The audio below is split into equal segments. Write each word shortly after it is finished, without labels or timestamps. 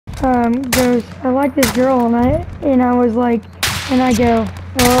goes, I like this girl, and I was like, and I go,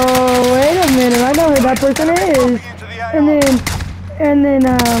 oh, wait a minute, I know who that person is. And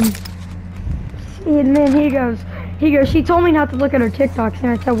then he goes, she told me not to look at her TikToks,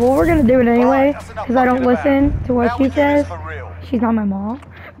 and I said, well, we're gonna do it anyway, because I don't listen to what she says. She's not my mom,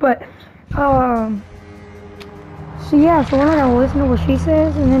 but, so yeah, so we're not gonna listen to what she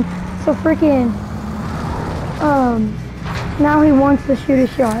says, and then, so freaking, now he wants to shoot a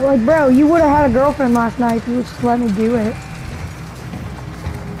shot. Like, bro, you would have had a girlfriend last night if you would just let me do it.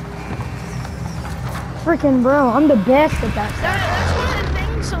 Freaking bro, I'm the best at that stuff. That's one of the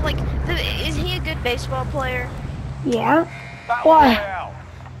things, so like, is he a good baseball player? Yeah. Why?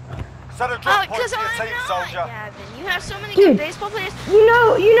 Because I'm not, Gavin. You have so many Dude, good baseball players. You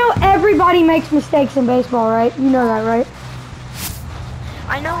know everybody makes mistakes in baseball, right? You know that, right?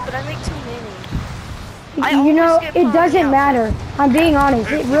 I know, but I make too many. You know, it doesn't matter. I'm being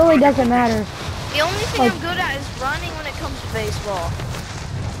honest. It really doesn't matter. The only thing I'm good at is running when it comes to baseball.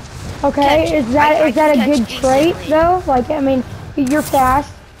 Okay, is that a good trait though? Like, I mean, you're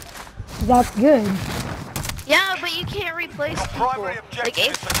fast. That's good. Yeah, but you can't replace people. Like,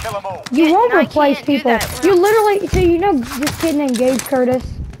 you won't replace people. You literally, so you know this kid named Gage Curtis?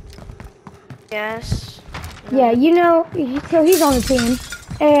 Yes. Yeah, you know, so he's on the team,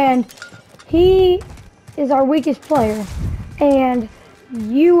 and he is our weakest player, and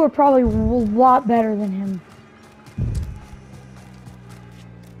you are probably a lot better than him.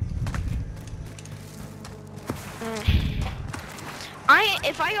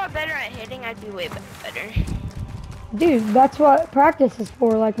 If I got better at hitting, I'd be way better. Dude, that's what practice is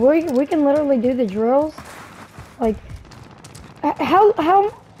for. Like, we can literally do the drills. Like,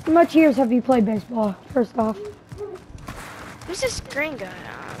 how much years have you played baseball, first off? Who's this green guy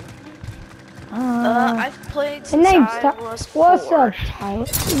on? I've played since I was 4. What's up, Ty?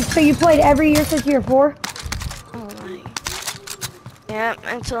 So you played every year since you were 4? Oh my. Yeah,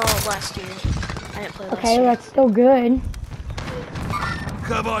 until last year. I didn't play last year. Okay, that's still good.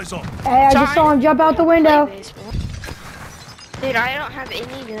 Have eyes on. Hey, I just saw him jump out the window. Dude, I don't have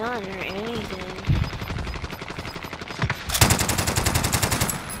any gun or anything.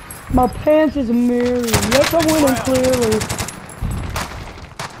 My pants is a mirror. Yes, I'm winning clearly.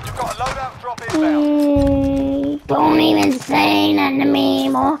 You've got a loadout drop inbound. Don't even say nothing to me,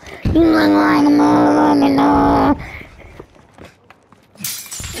 boy. You look like a motherfucking dog.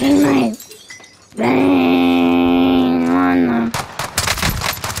 Teammate. Bang on the...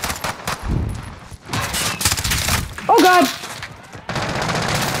 Oh God!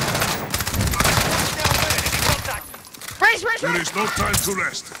 Race! There is no time to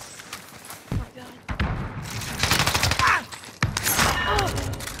rest. Oh my God.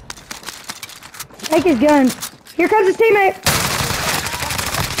 Take his gun. Here comes his teammate.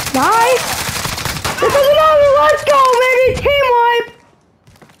 Nice! This is another. Let's go, baby! Team wipe!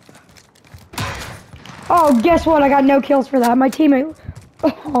 Oh, guess what? I got no kills for that. My teammate...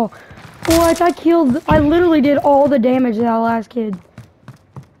 Oh, what? I literally did all the damage to that last kid.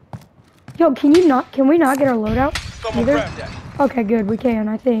 Yo, can we not get our loadout? Either? Okay, good. We can,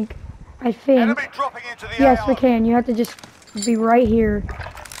 I think. Yes, we can. You have to just be right here.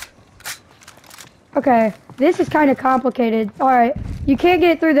 Okay, this is kind of complicated. Alright, you can't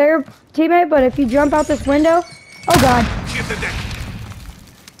get through there, teammate, but if you jump out this window... Oh God.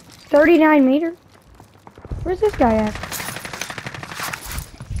 39 meters? Where's this guy at?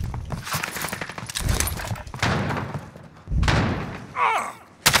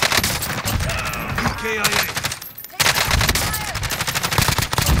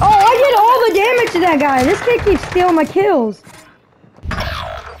 Oh, I did all the damage to that guy. This kid keeps stealing my kills.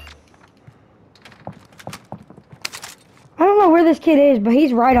 I don't know where this kid is, but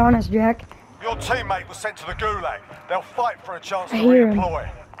he's right on us, Jack. Your teammate was sent to the gulag. They'll fight for a chance to redeploy. redeploy.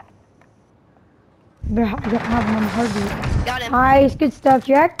 I have him on the heartbeat. Got him. Nice, good stuff,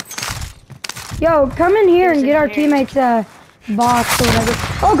 Jack. Yo, come in here and get our teammates' box or whatever.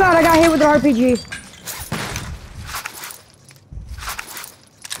 Oh God, I got hit with an RPG.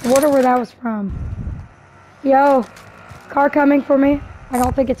 I wonder where that was from. Yo, car coming for me. I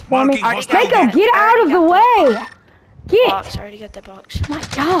don't think it's for me. Mako, get out of the way! Get! Box. I already got that box. Oh my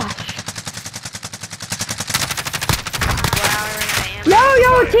gosh. Yo,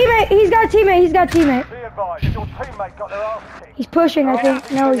 teammate! He's got a teammate, Be advised, your teammate got their ass kicked. He's pushing, I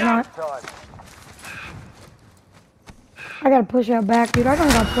think. No, he's not. I gotta push out back, dude. I don't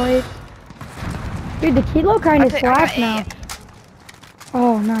got plays. Dude, the kilo kind of slash now.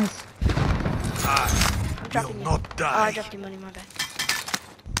 Oh, nice. I'm dropping you. Not die. Oh, I dropped your money, my bad.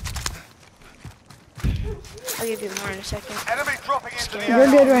 I'll give you more in a second. Enemy dropping into the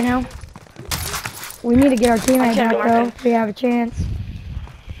We're good right now. We need to get our teammate can't back mark though. him. If we have a chance.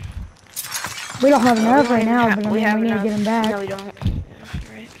 We don't have enough right now, but I mean, we have need to enough. get him back. No, we don't.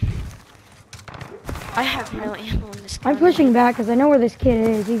 Yeah, right. I have no ammo in this gun. I'm pushing back because I know where this kid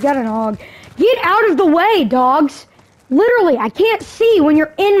is. He's got an AUG. Get out of the way, dogs! Literally, I can't see when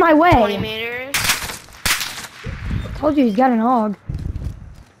you're in my 20 way. meters. I told you he's got an AUG.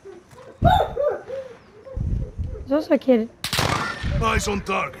 There's also a kid. Eyes on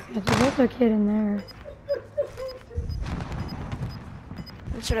target. There's also a kid in there.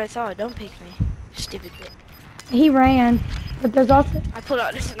 That's what I thought. Don't pick me. Stupid bit. He ran, but there's also. I pulled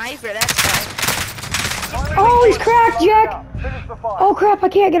out a sniper, that's why. Oh, he's cracked, Jack! Finish the fight. Oh crap, I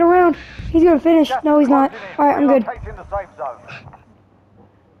can't get around. He's gonna finish. Gas No, is he's not. closing in. Alright, I'm good. Relocating the safe zone.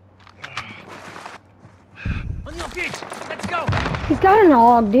 On your feet. Let's go. He's got an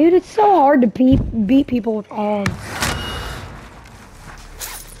AUG, dude. It's so hard to beat people with AUGs.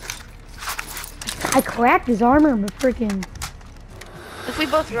 I cracked his armor, but freaking. If we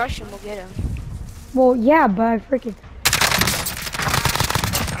both rush him, we'll get him. Well, yeah, but I freaking.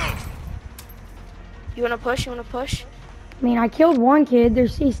 You wanna push? You wanna push? I mean, I killed one kid.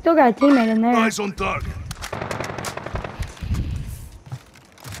 He's still got a teammate in there. Eyes on target.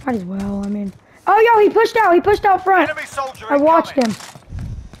 Might as well. I mean. Oh, yo, he pushed out. He pushed out front. Enemy soldier I watched incoming. him.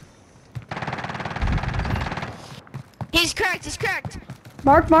 He's cracked, he's cracked!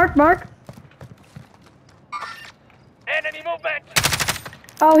 Mark, mark, mark. Enemy movement.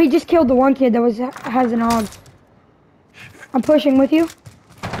 Oh, he just killed the one kid that has an AUG. I'm pushing with you.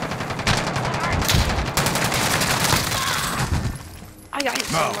 I got hit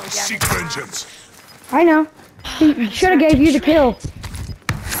so Now, low, seek Gavin. vengeance. I know. He should have gave you the kill.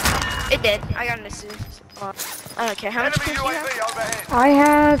 It did. I got an assist. I don't care. How much Enemy kills do you have? UAV overhead. I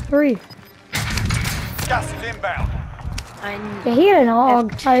have 3. Gas is inbound. Yeah, he had an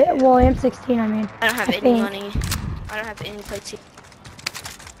AUG. Well, M16, I mean. I don't have I any think. money. I don't have any plates here.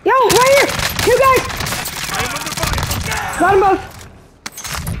 Yo, right here! 2 guys! Got them both.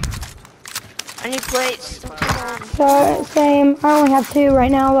 I need plates. Don't take all of them. So, same. I only have 2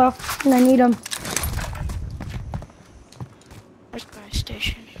 right now, though, and I need them. Where's my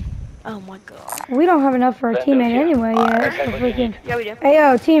station? Oh my god. We don't have enough for a teammate anyway yet. So freaking. Yeah, we do. Hey,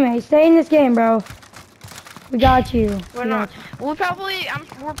 yo, teammate, stay in this game, bro. We got you. We're We not. got We're probably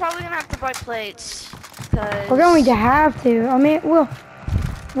gonna have to buy plates. Cause you. We're going to have to. I mean, well,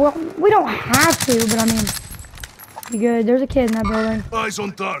 we don't have to, but I mean, be good. There's a kid in that building. Eyes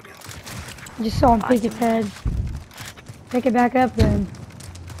on target. I just saw him peek his head. Pick it back up then.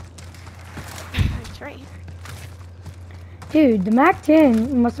 It's right here. Dude, the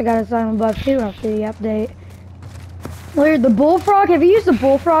MAC-10 must have got a silent buff too after the update. Weird, the Bullfrog, have you used the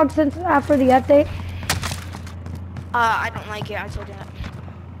Bullfrog since after the update? I don't like it. I told you that.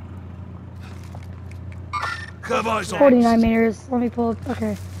 Have eyes on. 49 meters. Let me pull up.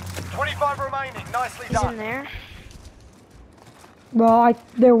 Okay. 25 remaining. Nicely He's in done. there. Well,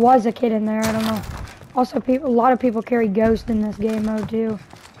 there was a kid in there. I don't know. Also, a lot of people carry Ghost in this game mode too.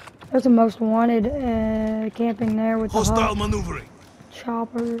 There's the most wanted camping there with the Hostile Hawk maneuvering.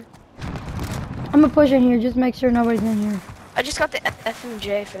 chopper. I'm gonna push in here. Just make sure nobody's in here. I just got the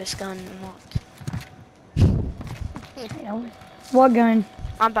FMJ for this gun unlocked. What gun?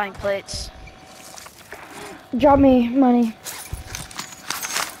 I'm buying plates. Drop me money.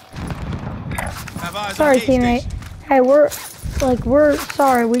 Sorry, teammate. Hey, we're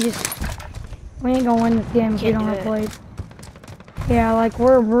sorry. We ain't gonna win this game if we Can't don't do have it. plates. Yeah, like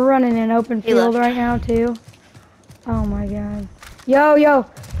we're running an open He field left. right now too. Oh my god. Yo.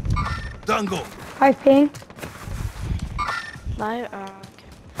 Tango. Hi, ping. Okay.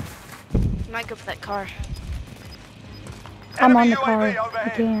 You might go for that car. I'm on Enemy the car. UAV I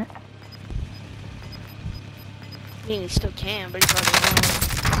overhead. can't. I mean, he still can, but he's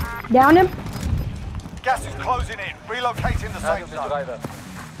already Down him. Gas is closing in. Relocating the safe zone. low.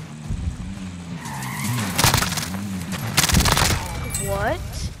 What?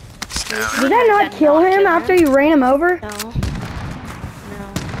 Excuse me? Did I not kill him after you ran him over? No.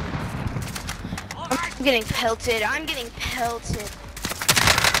 No. I'm getting pelted. I'm getting pelted.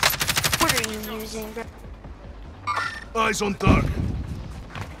 What are you using, bro? Eyes on target.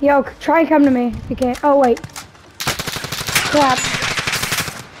 Yo, try and come to me if you can. Oh wait. Crap.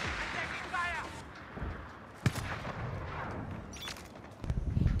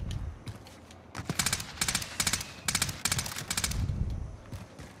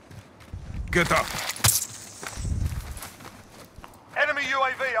 Get up. Enemy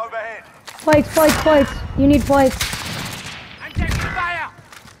UAV overhead. Plates. You need plates. I'm taking fire.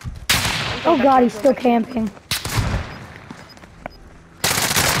 Oh god, he's still camping.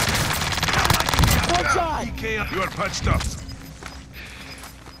 Okay, you are patched up.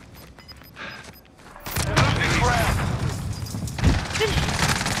 Losing ground.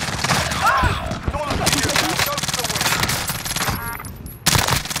 Not enough here, man. Go for the win.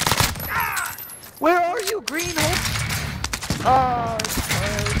 Where are you, Greenhead? Oh, it's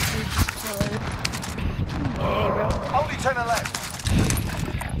close. It's close. Okay, bro. Only 10 are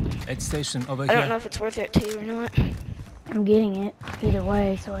left. Aid station over I here. don't know if it's worth it to you or not. I'm getting it either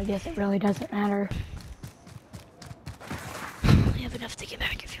way, so I guess it really doesn't matter. I have enough to get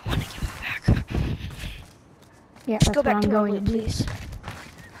back if you want to get me back. Yeah, Just that's go what back I'm to our going loot, to do. please.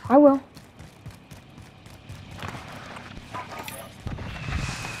 I will.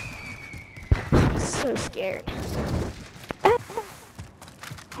 I'm so scared.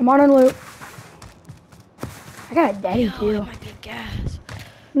 I'm on a loop. I got a daddy Oh, too. it might be gas.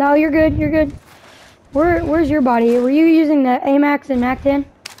 No, you're good. You're good. Where's your body? Were you using the AMAX and MAC-10?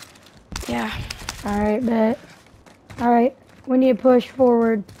 Yeah. All right, bet. All right, we need to push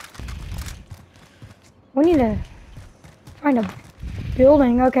forward. We need to find a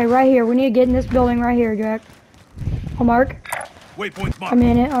building. Okay, right here. We need to get in this building right here, Jack. I'll mark. Waypoint mark. I'm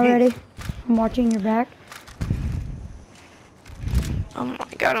in it already. I'm watching your back. Oh my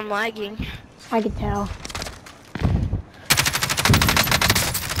god, I'm lagging. I can tell.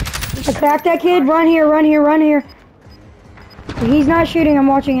 Attack that kid. Run here, run here, run here. He's not shooting. I'm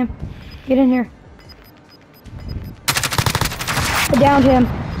watching him. Get in here. I downed him.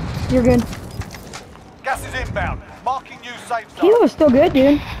 You're good. Gas is inbound. Marking new safe zone. Kilo's still good,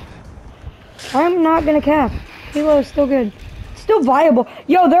 dude. I'm not gonna cap. Kilo is still good. Still viable.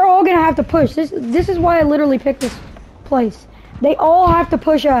 Yo, they're all gonna have to push. This is why I literally picked this place. They all have to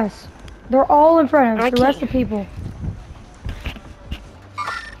push us. They're all in front of us. The rest of the people.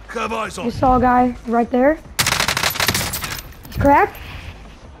 Have eyes on. Just saw a guy right there. He's cracked.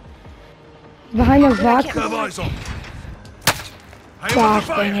 He's behind those rocks. Have eyes on. I am under Gosh,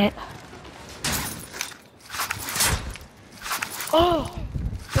 fire. dang it. Oh!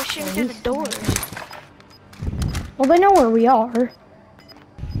 Pushing through the door. Well, they know where we are.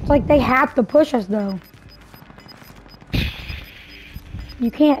 It's like they have to push us, though.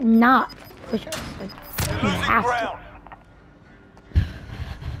 You can't not push us. Like, you Losing have to. ground.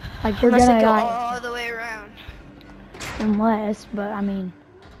 Like, we're Unless gonna I go die. all the way around. Unless, but I mean.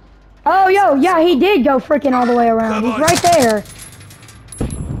 Oh, yo, yeah, he did go freaking all the way around. He's right there.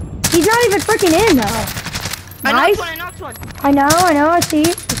 He's not even freaking in, though. Nice. I knocked one. I know, I see.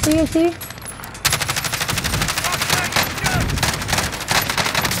 I see.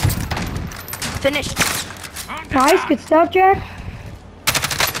 Finished. Nice, good stuff, Jack.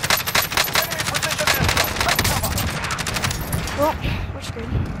 Enemy position airstrike. Take cover. Well, we're screwed.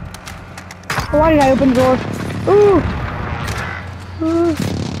 Why did I open the door? Ooh.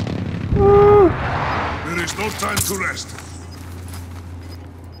 Ooh. There is no time to rest.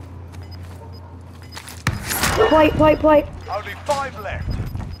 Plate. Only 5 left.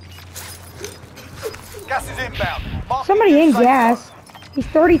 Gas is inbound. Marking Somebody new in safe gas. zone. He's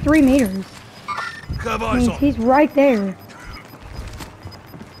 33 meters. Have eyes on. He's right there.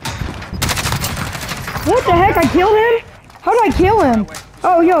 What the heck? I killed him? How did I kill him?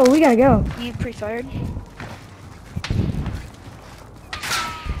 Oh, yo, we gotta go. You pre-fired?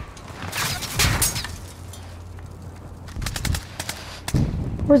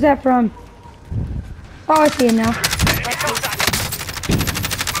 Where's that from? Oh, I see him now.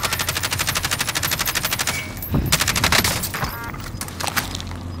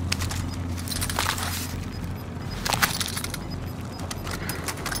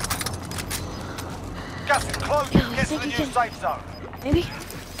 Gas is closing. Yo, I Get to think the you new can- safe zone. Maybe?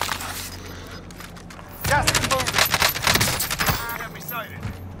 Gas is moving.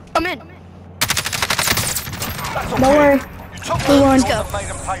 I'm in. That's a Don't win. worry. You took We the won. field and made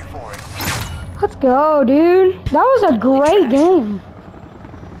them pay for it. Let's go, dude. That was a great game.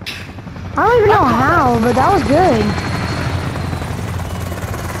 I don't even know how, but that was good.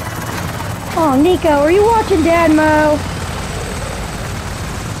 Oh, Nico, are you watching Dad Mo?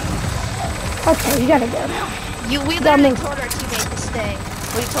 Okay, you gotta go now. We That literally makes- told our teammate to stay.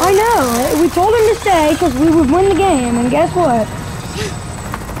 We told I know. We told him to stay because we would win the game, and guess what?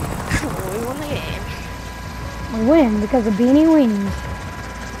 we won the game. We win because of Beanie Weenies.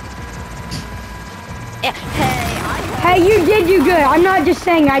 Yeah. Hey, you did do good. I'm not just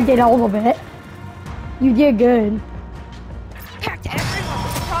saying I did all of it. You did good. Packed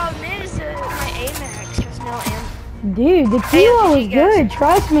everyone. The problem is my AMAX has no ammo. Dude, the Hey, kilo GG, was guys. good.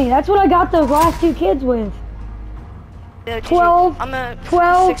 Trust me. That's what I got those last 2 kids with. 12, I'm gonna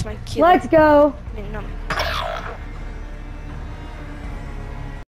 12. fix my kilo. Let's go. I mean, no,